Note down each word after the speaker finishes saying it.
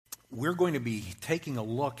we're going to be taking a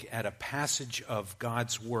look at a passage of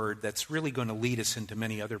God's Word that's really going to lead us into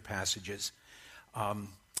many other passages.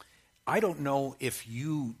 I don't know if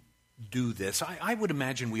you do this. I would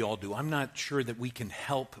imagine we all do. I'm not sure that we can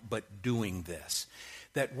help but doing this.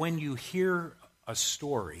 That when you hear a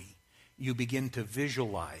story, you begin to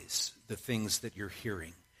visualize the things that you're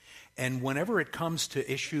hearing. And whenever it comes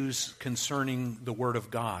to issues concerning the Word of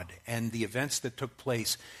God and the events that took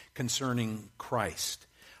place concerning Christ,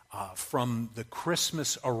 from the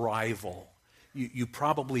Christmas arrival, you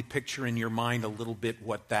probably picture in your mind a little bit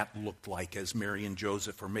what that looked like as Mary and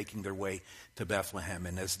Joseph are making their way to Bethlehem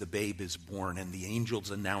and as the babe is born and the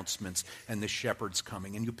angels' announcements and the shepherds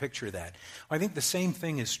coming. And you picture that. I think the same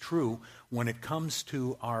thing is true when it comes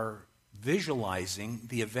to our visualizing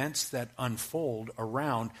the events that unfold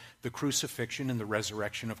around the crucifixion and the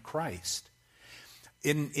resurrection of Christ.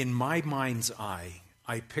 In my mind's eye,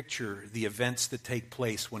 I picture the events that take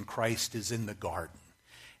place when Christ is in the garden.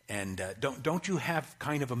 And don't you have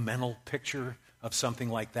kind of a mental picture of something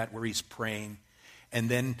like that where he's praying? And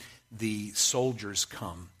then the soldiers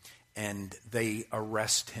come and they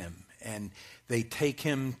arrest him and they take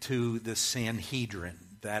him to the Sanhedrin.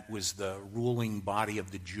 That was the ruling body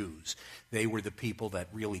of the Jews. They were the people that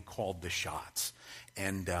really called the shots.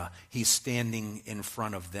 And he's standing in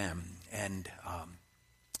front of them. And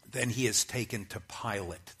then he is taken to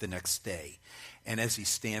Pilate the next day. And as he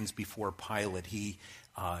stands before Pilate, he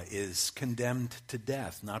is condemned to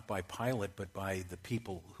death, not by Pilate, but by the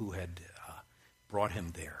people who had brought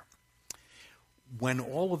him there. When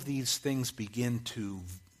all of these things begin to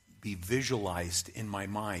be visualized in my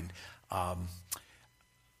mind,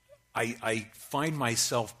 I find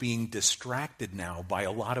myself being distracted now by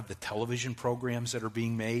a lot of the television programs that are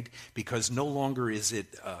being made, because no longer is it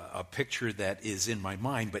a picture that is in my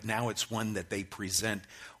mind, but now it's one that they present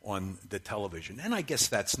on the television. And I guess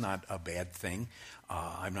that's not a bad thing.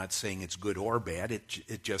 I'm not saying it's good or bad.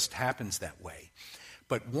 It just happens that way.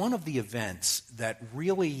 But one of the events that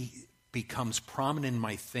really becomes prominent in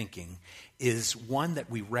my thinking is one that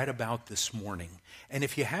we read about this morning. And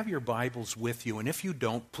if you have your Bibles with you, and if you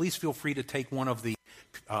don't, please feel free to take one of the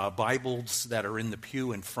Bibles that are in the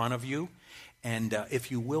pew in front of you. And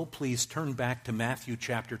if you will, please turn back to Matthew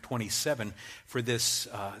chapter 27 for this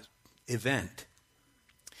event.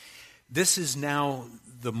 This is now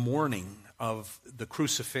the morning of the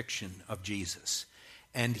crucifixion of Jesus.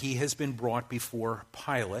 And he has been brought before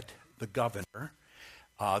Pilate, the governor,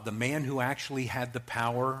 the man who actually had the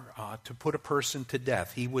power to put a person to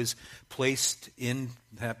death. He was placed in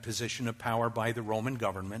that position of power by the Roman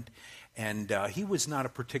government, and he was not a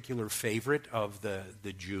particular favorite of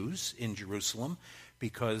the Jews in Jerusalem,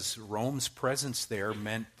 because Rome's presence there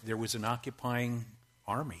meant there was an occupying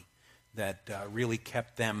army that really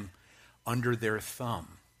kept them under their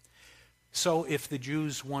thumb. So if the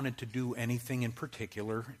Jews wanted to do anything in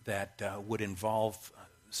particular that would involve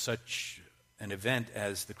such an event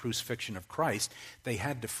as the crucifixion of Christ, they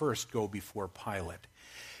had to first go before Pilate.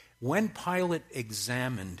 When Pilate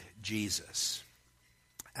examined Jesus,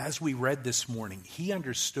 as we read this morning, he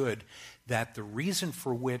understood that the reason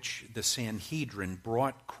for which the Sanhedrin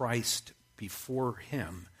brought Christ before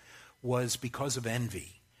him was because of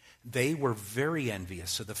envy. They were very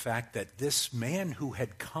envious of the fact that this man who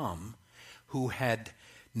had come, who had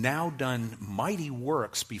now done mighty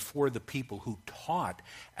works before the people, who taught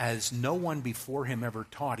as no one before him ever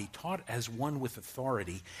taught. He taught as one with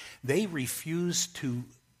authority. They refused to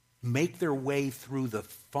make their way through the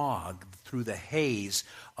fog, through the haze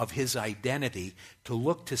of his identity, to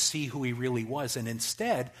look to see who he really was. And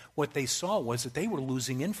instead, what they saw was that they were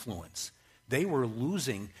losing influence. They were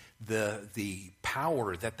losing the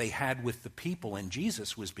power that they had with the people, and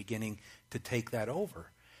Jesus was beginning to take that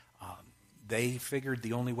over. They figured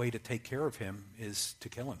the only way to take care of him is to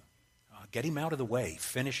kill him. Get him out of the way.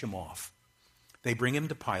 Finish him off. They bring him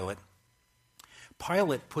to Pilate.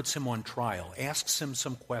 Pilate puts him on trial, asks him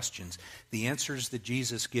some questions. The answers that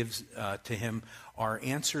Jesus gives to him are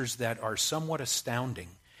answers that are somewhat astounding,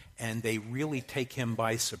 and they really take him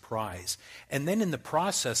by surprise. And then in the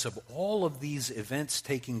process of all of these events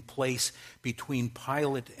taking place between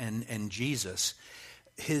Pilate and Jesus,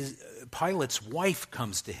 Pilate's wife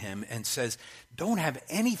comes to him and says, "Don't have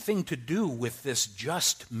anything to do with this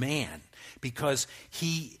just man, because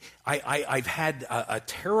I've had a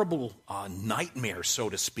terrible nightmare, so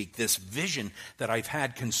to speak, this vision that I've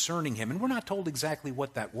had concerning him." And we're not told exactly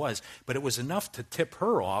what that was, but it was enough to tip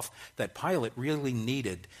her off that Pilate really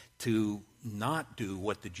needed to not do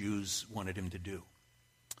what the Jews wanted him to do.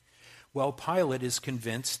 Well, Pilate is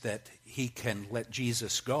convinced that he can let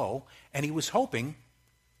Jesus go, and he was hoping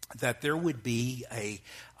that there would be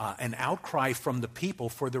an outcry from the people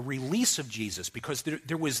for the release of Jesus, because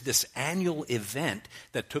there was this annual event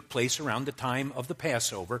that took place around the time of the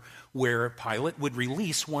Passover where Pilate would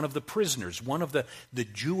release one of the prisoners, one of the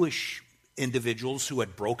Jewish individuals who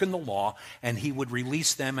had broken the law, and he would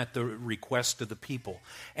release them at the request of the people.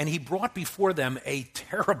 And he brought before them a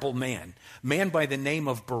terrible man by the name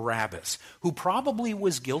of Barabbas, who probably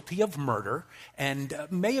was guilty of murder and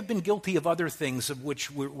may have been guilty of other things of which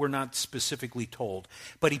we're not specifically told.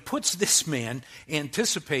 But he puts this man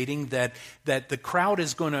anticipating that the crowd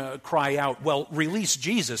is going to cry out, well, release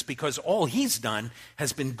Jesus, because all he's done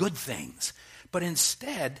has been good things. But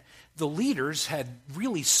instead, the leaders had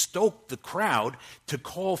really stoked the crowd to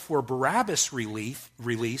call for Barabbas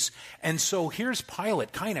release, and so here's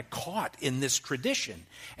Pilate kind of caught in this tradition,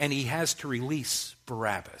 and he has to release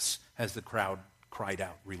Barabbas as the crowd cried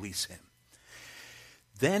out, release him.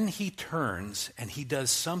 Then he turns and he does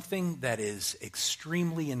something that is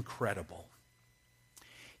extremely incredible.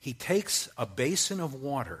 He takes a basin of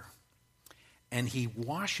water and he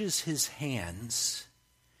washes his hands.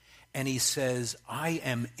 And he says, I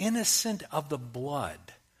am innocent of the blood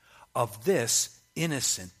of this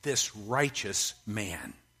innocent, this righteous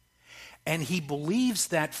man. And he believes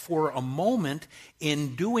that for a moment,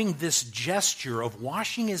 in doing this gesture of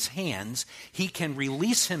washing his hands, he can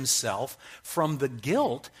release himself from the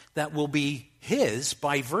guilt that will be his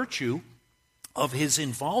by virtue of his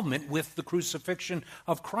involvement with the crucifixion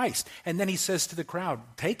of Christ. And then he says to the crowd,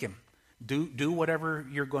 take him, do whatever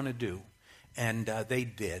you're going to do. And they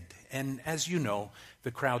did. And as you know,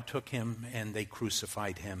 the crowd took him and they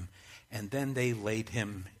crucified him. And then they laid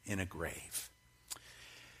him in a grave.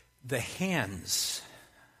 The hands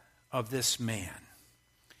of this man,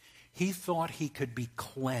 he thought he could be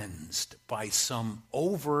cleansed by some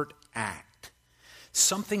overt act,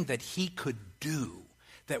 something that he could do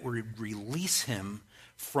that would release him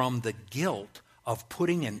from the guilt of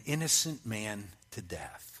putting an innocent man to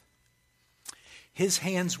death. His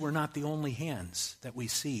hands were not the only hands that we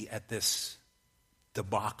see at this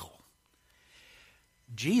debacle.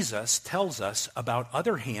 Jesus tells us about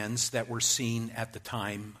other hands that were seen at the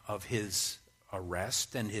time of his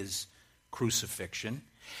arrest and his crucifixion.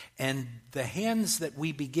 And the hands that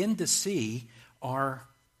we begin to see are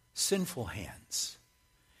sinful hands.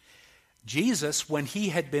 Jesus, when he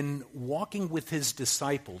had been walking with his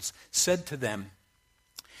disciples, said to them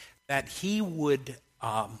that he would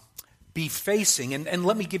be facing, and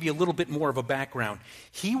let me give you a little bit more of a background.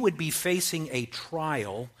 He would be facing a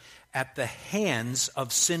trial at the hands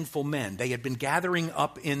of sinful men. They had been gathering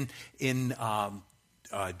up in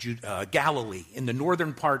Galilee, in the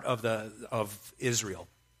northern part of Israel.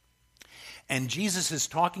 And Jesus is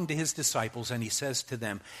talking to his disciples, and he says to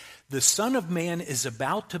them, the Son of Man is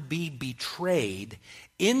about to be betrayed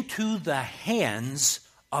into the hands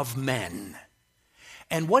of men.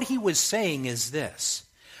 And what he was saying is this: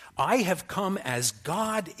 I have come as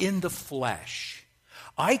God in the flesh.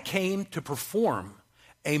 I came to perform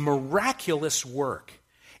a miraculous work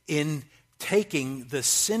in taking the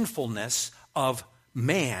sinfulness of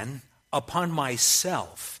man upon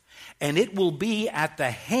myself. And it will be at the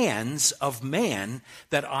hands of man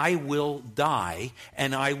that I will die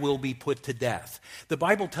and I will be put to death. The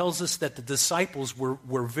Bible tells us that the disciples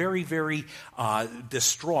were very, very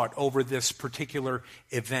distraught over this particular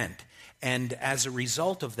event. And as a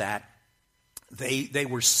result of that, they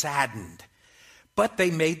were saddened. But they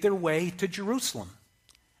made their way to Jerusalem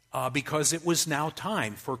because it was now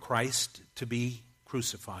time for Christ to be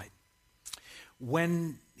crucified.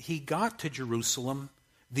 When he got to Jerusalem,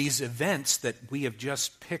 these events that we have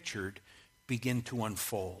just pictured begin to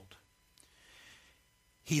unfold.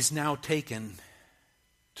 He's now taken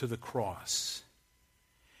to the cross,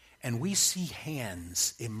 and we see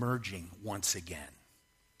hands emerging once again.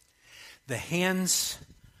 The hands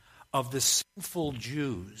of the sinful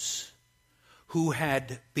Jews who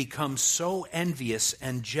had become so envious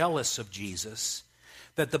and jealous of Jesus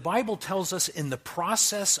that the Bible tells us in the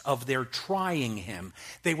process of their trying him,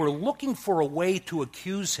 they were looking for a way to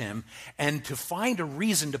accuse him and to find a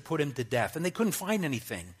reason to put him to death. And they couldn't find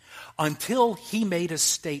anything until he made a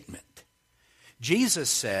statement. Jesus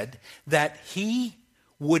said that he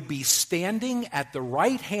would be standing at the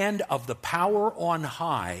right hand of the power on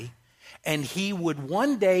high, and he would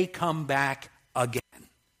one day come back again.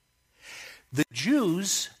 The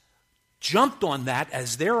Jews jumped on that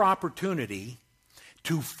as their opportunity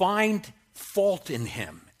to find fault in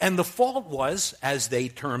him. And the fault was, as they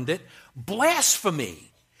termed it,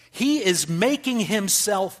 blasphemy. He is making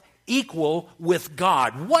himself equal with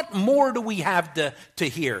God. What more do we have to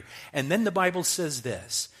hear? And then the Bible says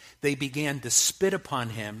this, they began to spit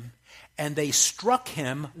upon him, and they struck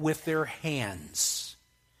him with their hands.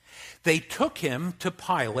 They took him to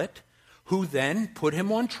Pilate, who then put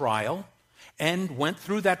him on trial and went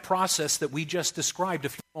through that process that we just described a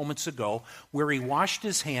few moments ago, where he washed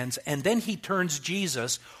his hands, and then he turns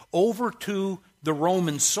Jesus over to the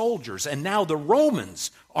Roman soldiers, and now the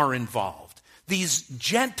Romans are involved. These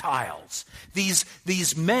Gentiles,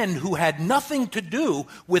 these men who had nothing to do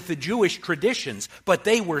with the Jewish traditions, but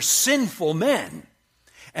they were sinful men.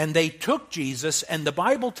 And they took Jesus, and the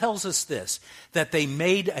Bible tells us this, that they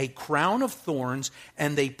made a crown of thorns,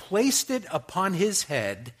 and they placed it upon his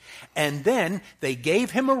head, and then they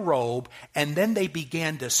gave him a robe, and then they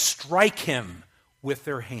began to strike him with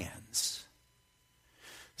their hands.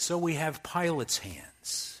 So we have Pilate's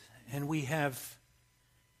hands, and we have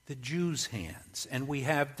the Jews' hands, and we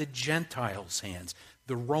have the Gentiles' hands,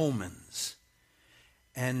 the Romans,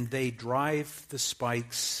 and they drive the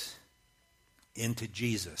spikes into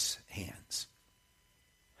Jesus' hands.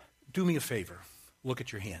 Do me a favor. Look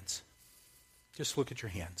at your hands. Just look at your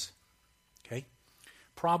hands. Okay?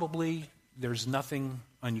 Probably there's nothing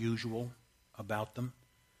unusual about them,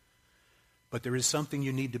 but there is something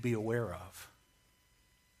you need to be aware of.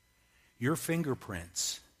 Your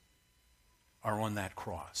fingerprints are on that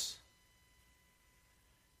cross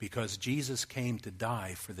because Jesus came to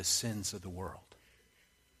die for the sins of the world.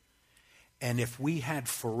 And if we had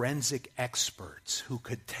forensic experts who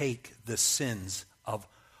could take the sins of,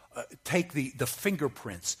 take the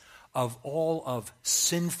fingerprints of all of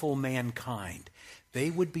sinful mankind, they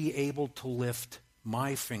would be able to lift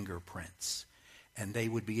my fingerprints, and they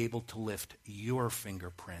would be able to lift your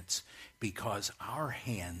fingerprints, because our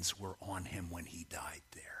hands were on him when he died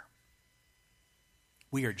there.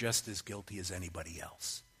 We are just as guilty as anybody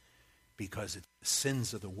else, because it's the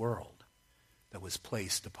sins of the world that was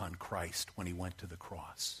placed upon Christ when he went to the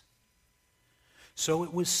cross. So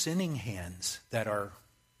it was sinning hands that are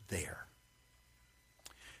there.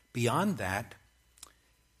 Beyond that,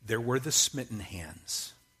 there were the smitten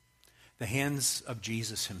hands, the hands of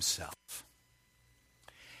Jesus himself.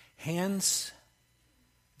 Hands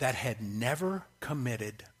that had never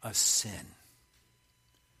committed a sin.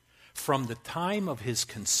 From the time of his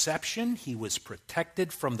conception, he was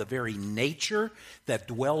protected from the very nature that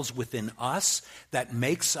dwells within us, that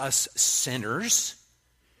makes us sinners,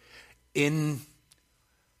 into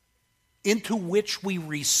which we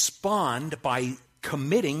respond by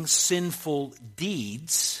committing sinful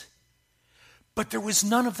deeds. But there was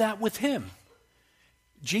none of that with him.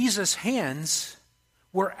 Jesus' hands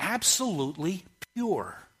were absolutely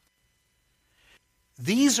pure.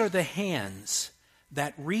 These are the hands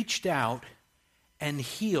that reached out and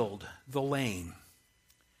healed the lame.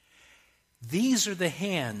 These are the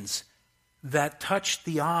hands that touched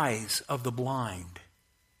the eyes of the blind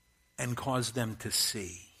and caused them to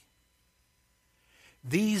see.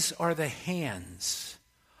 These are the hands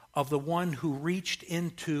of the one who reached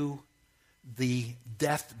into the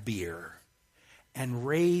death bier and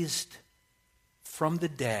raised from the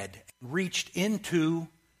dead, reached into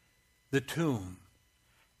the tomb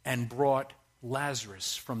and brought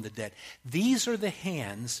Lazarus from the dead. These are the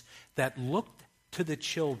hands that looked to the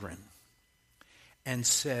children and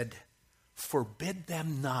said, "Forbid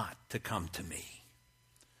them not to come to me,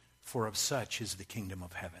 for of such is the kingdom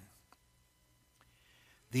of heaven."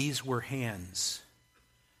 These were hands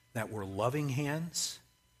that were loving hands,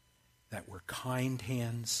 that were kind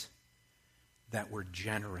hands, that were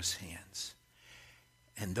generous hands.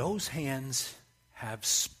 And those hands have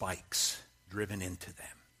spikes driven into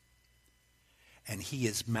them. And he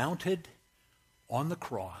is mounted on the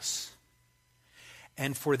cross.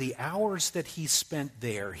 And for the hours that he spent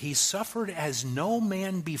there, he suffered as no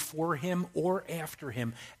man before him or after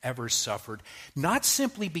him ever suffered. Not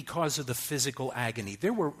simply because of the physical agony.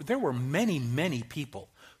 There were many, many people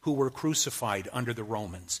who were crucified under the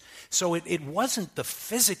Romans. So it wasn't the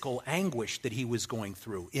physical anguish that he was going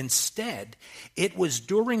through. Instead, it was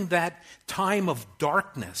during that time of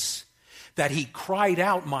darkness that he cried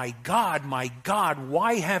out, my God,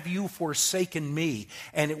 why have you forsaken me?"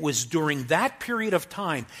 And it was during that period of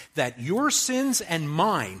time that your sins and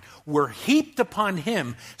mine were heaped upon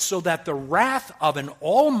him, so that the wrath of an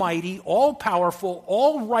almighty, all-powerful,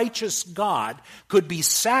 all-righteous God could be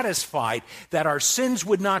satisfied, that our sins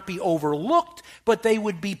would not be overlooked, but they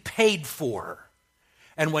would be paid for.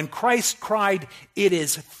 And when Christ cried, "It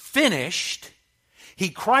is finished," he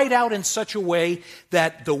cried out in such a way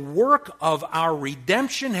that the work of our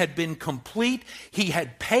redemption had been complete. He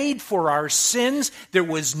had paid for our sins. There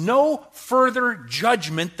was no further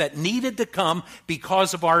judgment that needed to come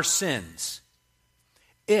because of our sins,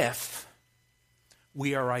 if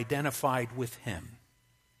we are identified with him.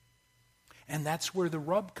 And that's where the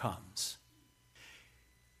rub comes.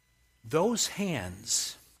 Those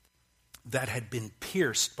hands that had been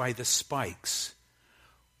pierced by the spikes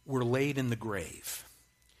were laid in the grave.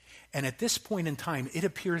 And at this point in time, it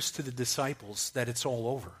appears to the disciples that it's all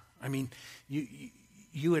over. I mean,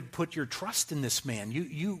 you had put your trust in this man.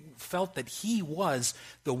 You felt that he was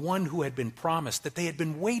the one who had been promised, that they had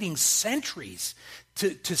been waiting centuries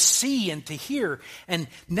to see and to hear. And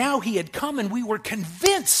now he had come and we were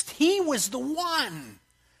convinced he was the one.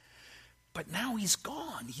 But now he's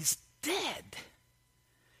gone. He's dead.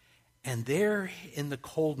 And there in the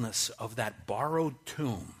coldness of that borrowed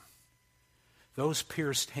tomb, those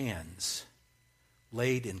pierced hands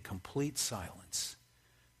laid in complete silence,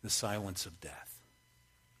 the silence of death.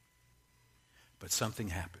 But something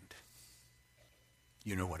happened.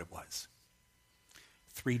 You know what it was.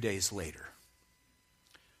 3 days later,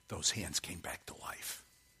 those hands came back to life.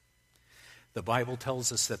 The Bible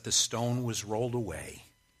tells us that the stone was rolled away.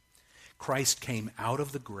 Christ came out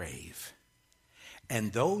of the grave.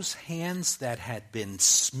 And those hands that had been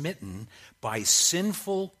smitten by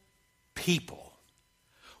sinful people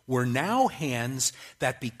were now hands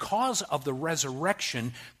that, because of the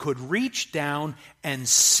resurrection, could reach down and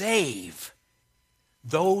save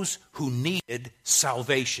those who needed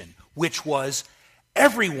salvation, which was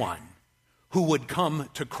everyone who would come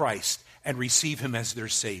to Christ and receive him as their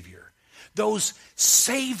Savior. Those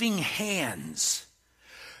saving hands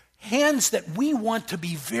that we want to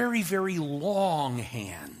be very, very long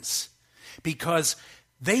hands, because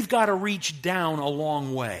they've got to reach down a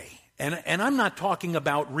long way. And I'm not talking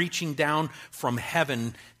about reaching down from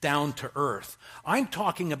heaven down to earth. I'm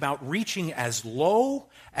talking about reaching as low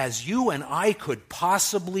as you and I could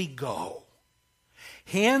possibly go.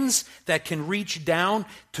 Hands that can reach down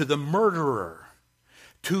to the murderer,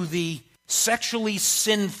 to the sexually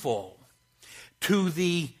sinful, to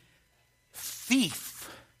the thief,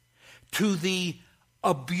 to the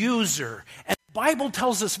abuser. And the Bible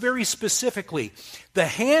tells us very specifically, the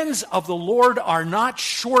hands of the Lord are not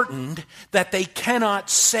shortened that they cannot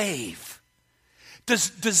save.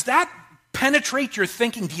 Does that penetrate your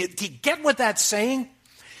thinking? Do you get what that's saying?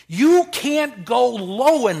 You can't go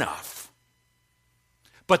low enough,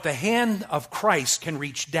 but the hand of Christ can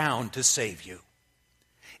reach down to save you.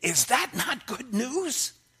 Is that not good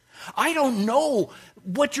news? I don't know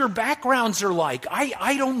what your backgrounds are like.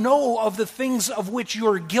 I don't know of the things of which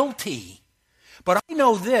you're guilty. But I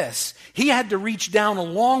know this. He had to reach down a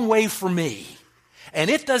long way for me. And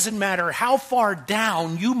it doesn't matter how far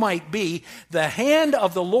down you might be, the hand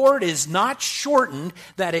of the Lord is not shortened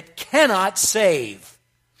that it cannot save.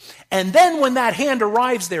 And then when that hand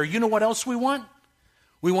arrives there, you know what else we want?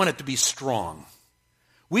 We want it to be strong.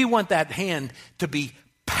 We want that hand to be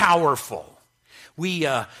powerful.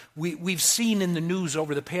 We've seen in the news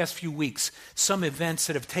over the past few weeks some events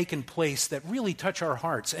that have taken place that really touch our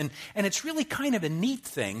hearts. And it's really kind of a neat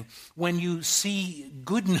thing when you see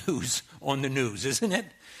good news on the news, isn't it?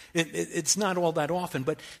 It's not all that often.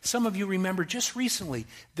 But some of you remember just recently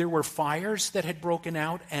there were fires that had broken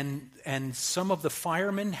out, and some of the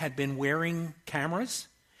firemen had been wearing cameras.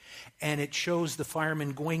 And it shows the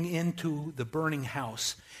firemen going into the burning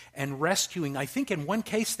house and rescuing. I think in one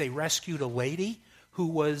case they rescued a lady who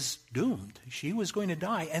was doomed. She was going to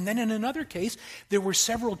die. And then in another case, there were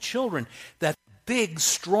several children that big,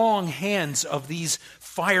 strong hands of these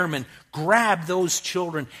firemen grab those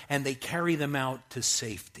children and they carry them out to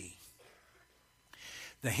safety.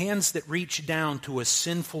 The hands that reach down to a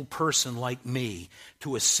sinful person like me,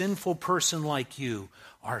 to a sinful person like you,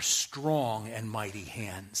 are strong and mighty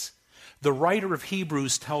hands. The writer of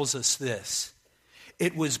Hebrews tells us this: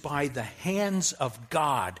 it was by the hands of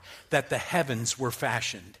God that the heavens were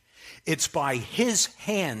fashioned. It's by his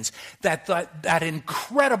hands that that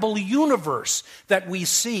incredible universe that we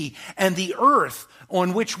see, and the earth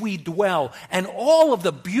on which we dwell, and all of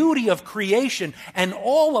the beauty of creation, and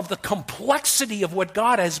all of the complexity of what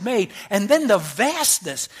God has made, and then the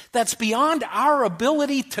vastness that's beyond our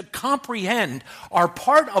ability to comprehend, are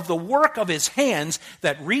part of the work of his hands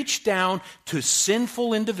that reach down to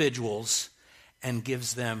sinful individuals and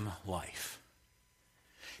gives them life.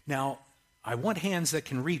 Now, I want hands that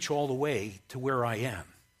can reach all the way to where I am.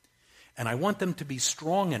 And I want them to be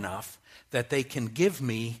strong enough that they can give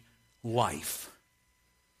me life.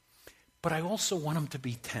 But I also want them to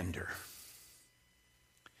be tender.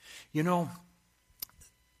 You know,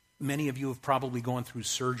 many of you have probably gone through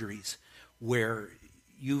surgeries where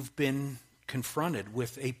you've been confronted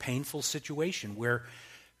with a painful situation where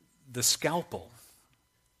the scalpel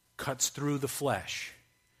cuts through the flesh,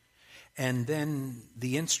 and then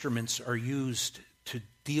the instruments are used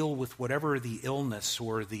deal with whatever the illness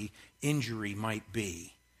or the injury might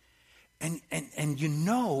be. And you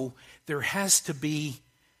know there has to be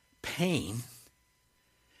pain,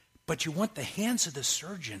 but you want the hands of the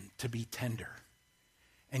surgeon to be tender,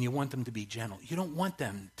 and you want them to be gentle. You don't want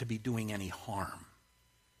them to be doing any harm.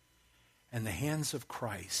 And the hands of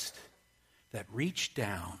Christ that reach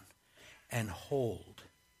down and hold,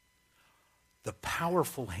 the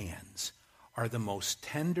powerful hands, are the most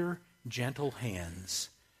tender, gentle hands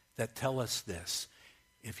that tell us this: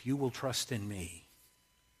 if you will trust in me,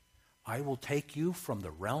 I will take you from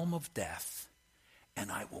the realm of death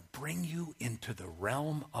and I will bring you into the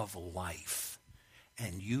realm of life,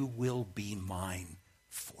 and you will be mine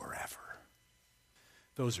forever.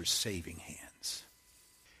 Those are saving hands.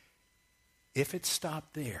 If it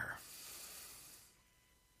stopped there,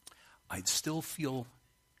 I'd still feel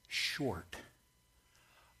short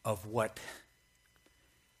of what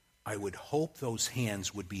I would hope those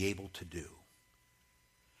hands would be able to do.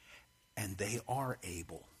 And they are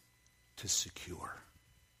able to secure.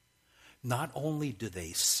 Not only do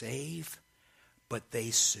they save, but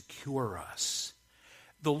they secure us.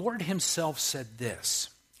 The Lord himself said this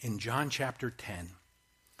in John chapter 10.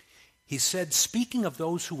 He said, speaking of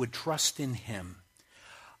those who would trust in him,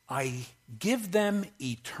 I give them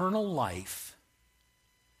eternal life,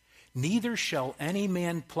 neither shall any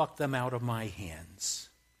man pluck them out of my hands.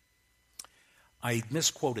 I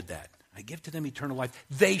misquoted that. I give to them eternal life.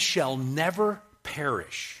 They shall never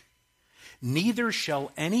perish, neither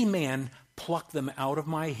shall any man pluck them out of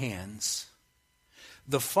my hands.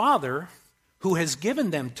 The Father who has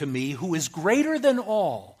given them to me, who is greater than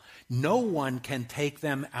all, no one can take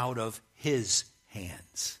them out of his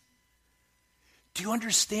hands. Do you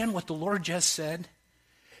understand what the Lord just said?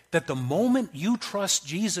 That the moment you trust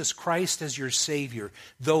Jesus Christ as your Savior,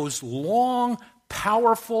 those long,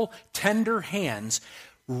 powerful, tender hands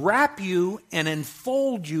wrap you and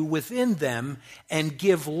enfold you within them and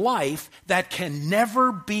give life that can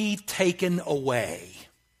never be taken away.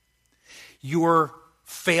 Your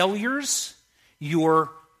failures,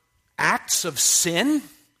 your acts of sin,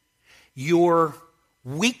 your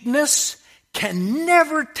weakness can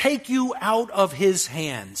never take you out of his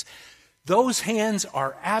hands. Those hands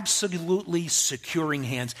are absolutely securing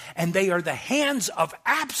hands, and they are the hands of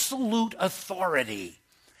absolute authority.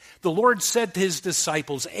 The Lord said to his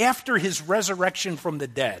disciples after his resurrection from the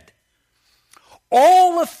dead,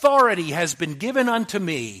 all authority has been given unto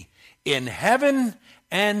me in heaven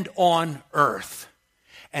and on earth.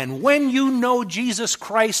 And when you know Jesus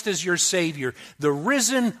Christ as your Savior, the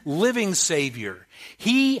risen, living Savior,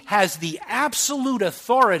 he has the absolute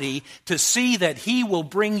authority to see that he will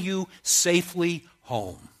bring you safely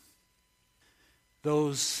home.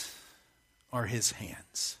 Those are his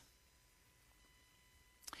hands.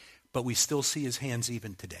 But we still see his hands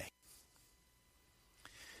even today.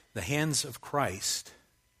 The hands of Christ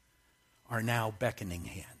are now beckoning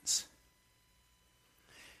hands.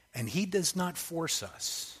 And he does not force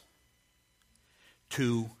us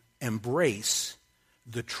to embrace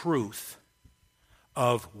the truth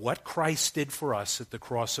of what Christ did for us at the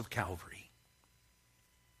cross of Calvary.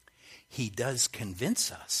 He does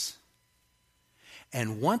convince us.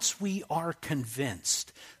 And once we are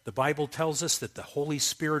convinced, the Bible tells us that the Holy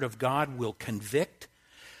Spirit of God will convict.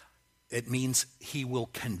 It means he will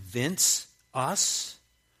convince us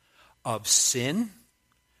of sin,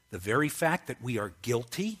 the very fact that we are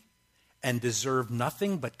guilty and deserve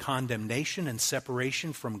nothing but condemnation and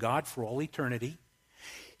separation from God for all eternity.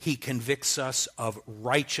 He convicts us of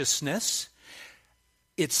righteousness.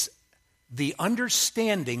 It's the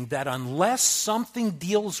understanding that unless something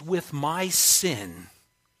deals with my sin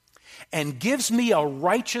and gives me a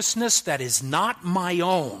righteousness that is not my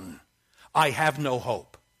own, I have no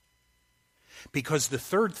hope. Because the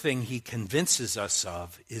third thing he convinces us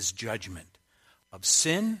of is judgment, of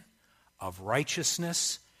sin, of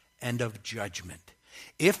righteousness, and of judgment.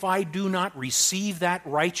 If I do not receive that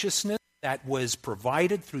righteousness that was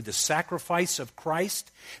provided through the sacrifice of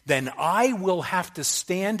Christ, then I will have to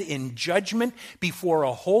stand in judgment before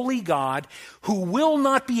a holy God who will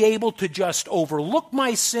not be able to just overlook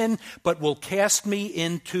my sin, but will cast me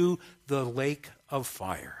into the lake of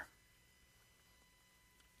fire.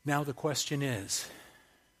 Now the question is,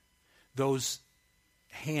 those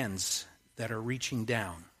hands that are reaching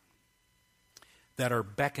down, that are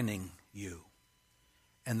beckoning you,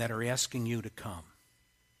 and that are asking you to come,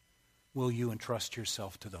 will you entrust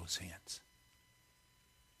yourself to those hands?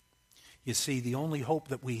 You see, the only hope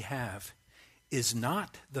that we have is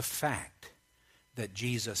not the fact that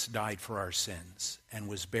Jesus died for our sins and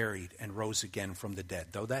was buried and rose again from the dead,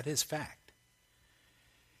 though that is fact.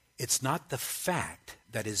 It's not the fact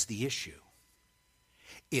that is the issue.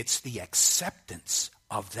 It's the acceptance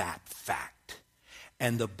of that fact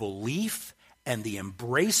and the belief and the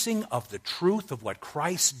embracing of the truth of what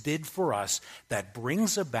Christ did for us that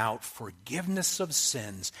brings about forgiveness of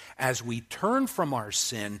sins as we turn from our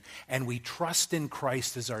sin and we trust in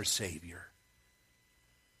Christ as our Savior.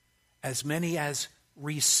 As many as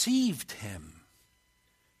received him,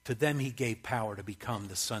 to them he gave power to become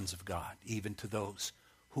the sons of God, even to those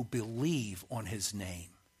who believe on his name.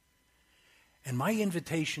 And my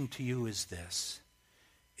invitation to you is this.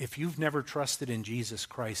 If you've never trusted in Jesus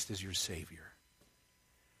Christ as your Savior,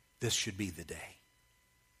 this should be the day.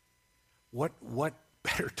 What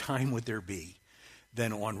better time would there be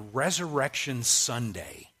than on Resurrection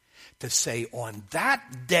Sunday to say, on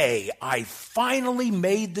that day, I finally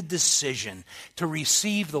made the decision to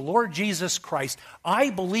receive the Lord Jesus Christ. I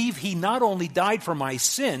believe he not only died for my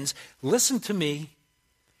sins, listen to me,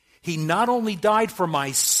 he not only died for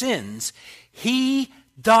my sins, he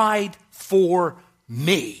died for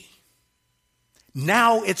me.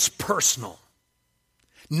 Now it's personal.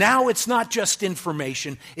 Now it's not just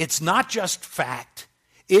information. It's not just fact.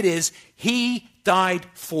 It is, he died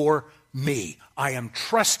for me. I am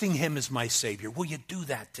trusting him as my Savior. Will you do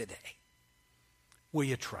that today? Will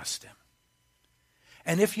you trust him?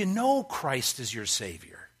 And if you know Christ as your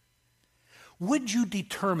Savior, would you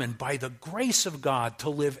determine by the grace of God to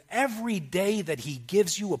live every day that he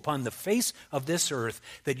gives you upon the face of this earth,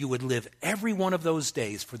 that you would live every one of those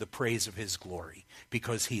days for the praise of his glory,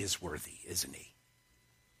 because he is worthy, isn't he?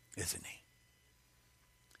 Isn't he?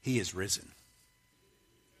 He is risen.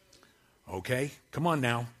 Okay, come on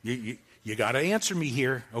now. You got to answer me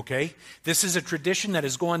here, okay? This is a tradition that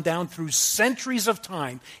has gone down through centuries of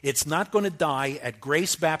time. It's not going to die at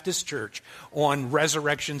Grace Baptist Church on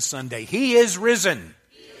Resurrection Sunday. He is risen.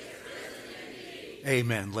 He is risen indeed.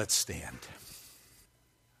 Amen. Let's stand.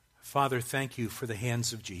 Father, thank you for the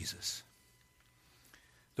hands of Jesus.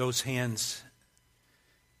 Those hands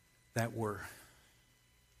that were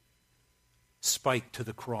spiked to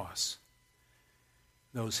the cross.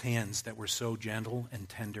 Those hands that were so gentle and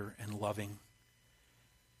tender and loving.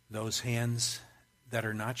 Those hands that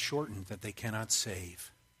are not shortened, that they cannot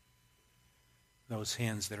save. Those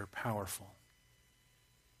hands that are powerful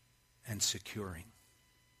and securing.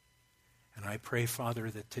 And I pray,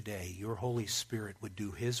 Father, that today your Holy Spirit would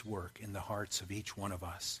do his work in the hearts of each one of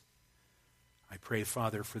us. I pray,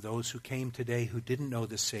 Father, for those who came today who didn't know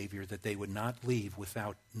the Savior, that they would not leave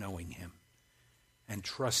without knowing him and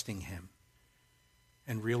trusting him,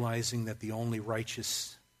 and realizing that the only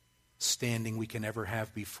righteous standing we can ever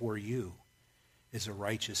have before you is a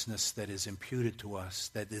righteousness that is imputed to us,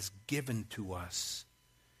 that is given to us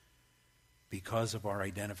because of our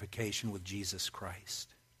identification with Jesus Christ.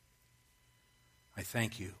 I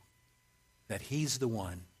thank you that he's the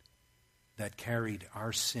one that carried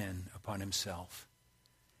our sin upon himself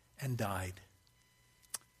and died,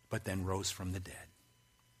 but then rose from the dead.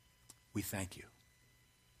 We thank you.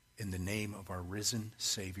 In the name of our risen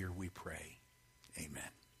Savior we pray. Amen.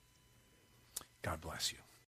 God bless you.